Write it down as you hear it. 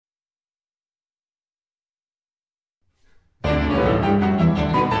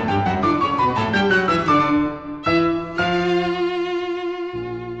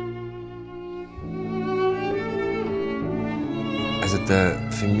Der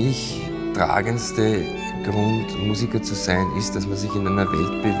für mich tragendste Grund, Musiker zu sein, ist, dass man sich in einer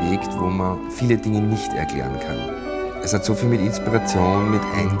Welt bewegt, wo man viele Dinge nicht erklären kann. Es hat so viel mit Inspiration, mit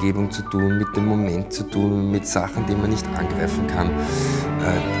Eingebung zu tun, mit dem Moment zu tun, mit Sachen, die man nicht angreifen kann.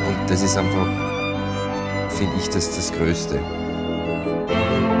 Und das ist einfach, finde ich, das Größte.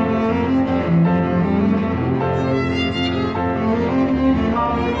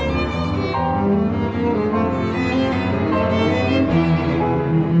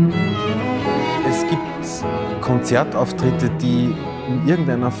 Es gibt Konzertauftritte, die in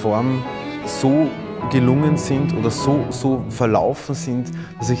irgendeiner Form so gelungen sind oder so verlaufen sind,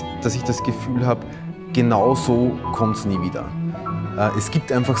 dass ich das Gefühl habe, genau so kommt es nie wieder. Es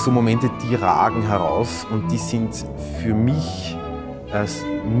gibt einfach so Momente, die ragen heraus und die sind für mich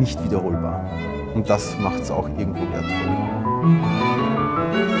nicht wiederholbar. Und das macht es auch irgendwo wertvoll.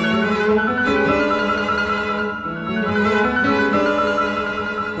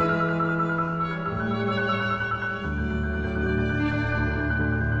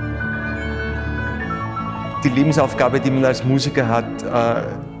 Die Lebensaufgabe, die man als Musiker hat,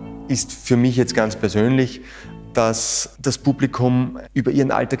 ist für mich jetzt ganz persönlich, dass das Publikum über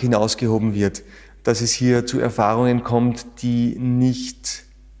ihren Alltag hinausgehoben wird, dass es hier zu Erfahrungen kommt, die nicht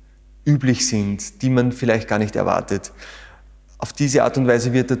üblich sind, die man vielleicht gar nicht erwartet. Auf diese Art und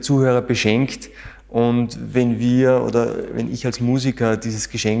Weise wird der Zuhörer beschenkt und wenn wir oder wenn ich als Musiker dieses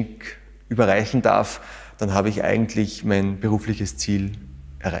Geschenk überreichen darf, dann habe ich eigentlich mein berufliches Ziel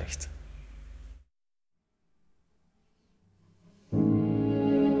erreicht.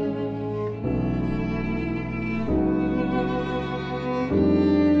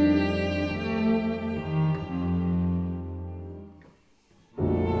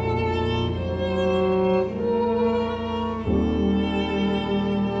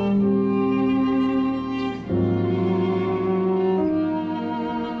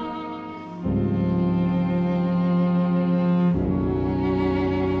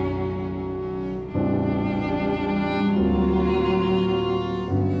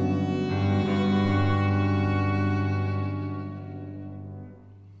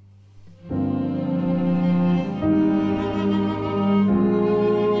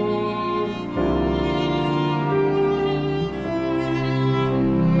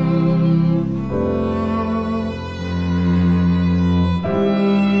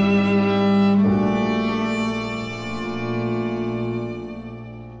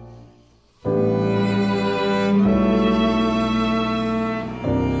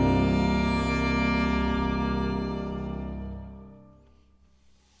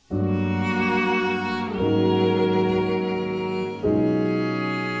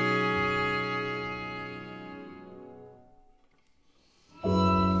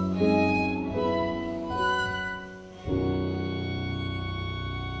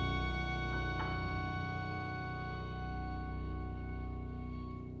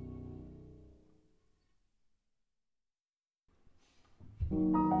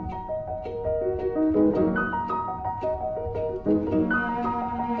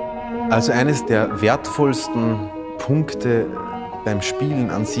 Also eines der wertvollsten Punkte beim Spielen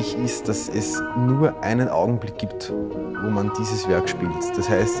an sich ist, dass es nur einen Augenblick gibt, wo man dieses Werk spielt. Das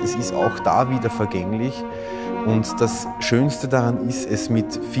heißt, es ist auch da wieder vergänglich und das Schönste daran ist, es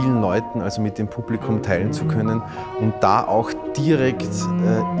mit vielen Leuten, also mit dem Publikum teilen zu können und da auch direkt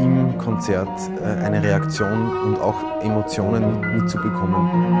im Konzert eine Reaktion und auch Emotionen mitzubekommen.